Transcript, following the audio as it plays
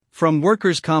From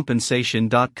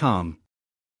workerscompensation.com.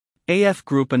 AF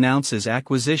Group announces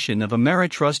acquisition of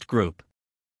AmeriTrust Group.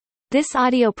 This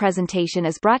audio presentation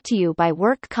is brought to you by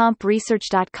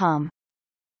WorkCompResearch.com.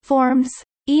 Forms,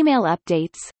 email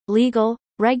updates, legal,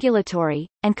 regulatory,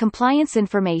 and compliance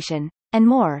information, and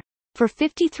more, for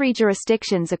 53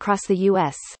 jurisdictions across the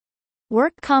U.S.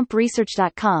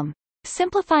 WorkCompResearch.com,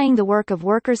 simplifying the work of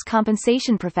workers'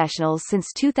 compensation professionals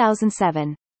since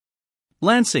 2007.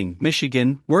 Lansing,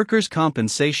 Michigan,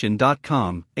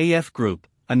 workerscompensation.com, AF Group,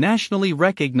 a nationally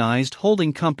recognized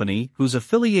holding company whose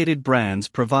affiliated brands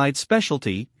provide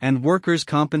specialty and workers'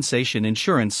 compensation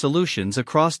insurance solutions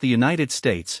across the United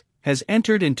States, has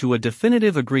entered into a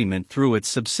definitive agreement through its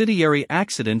subsidiary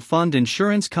Accident Fund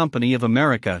Insurance Company of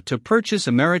America to purchase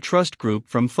AmeriTrust Group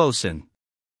from Fosun.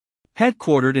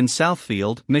 Headquartered in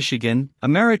Southfield, Michigan,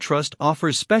 AmeriTrust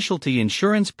offers specialty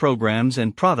insurance programs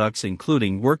and products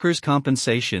including workers'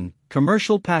 compensation,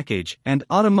 commercial package, and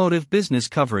automotive business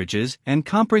coverages and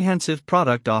comprehensive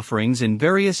product offerings in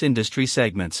various industry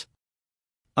segments.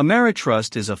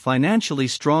 AmeriTrust is a financially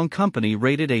strong company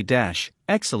rated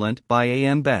A-excellent by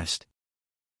AM Best.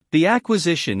 The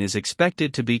acquisition is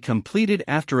expected to be completed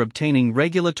after obtaining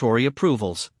regulatory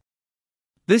approvals.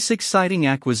 This exciting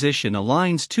acquisition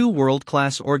aligns two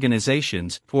world-class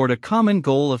organizations toward a common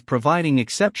goal of providing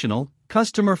exceptional,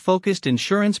 customer-focused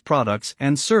insurance products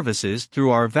and services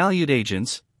through our valued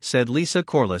agents, said Lisa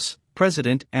Corliss,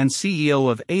 President and CEO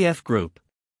of AF Group.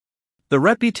 The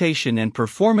reputation and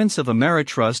performance of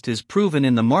AmeriTrust is proven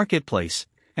in the marketplace,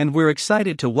 and we're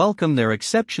excited to welcome their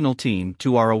exceptional team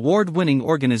to our award-winning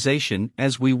organization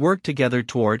as we work together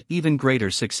toward even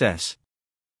greater success.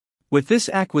 With this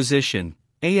acquisition,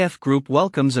 AF Group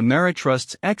welcomes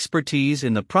AmeriTrust's expertise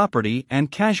in the property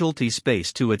and casualty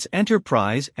space to its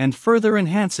enterprise and further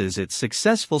enhances its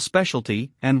successful specialty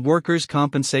and workers'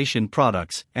 compensation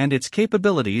products and its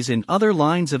capabilities in other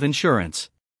lines of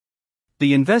insurance.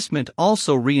 The investment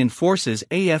also reinforces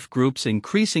AF Group's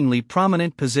increasingly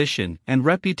prominent position and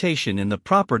reputation in the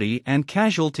property and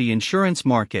casualty insurance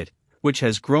market, which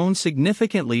has grown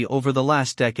significantly over the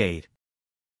last decade.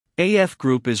 AF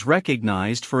Group is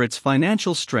recognized for its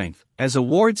financial strength as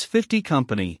Awards 50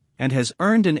 company and has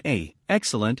earned an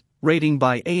A-excellent rating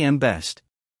by AM Best.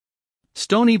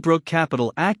 Stony Brook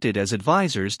Capital acted as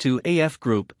advisors to AF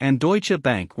Group and Deutsche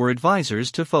Bank were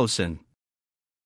advisors to Fosun.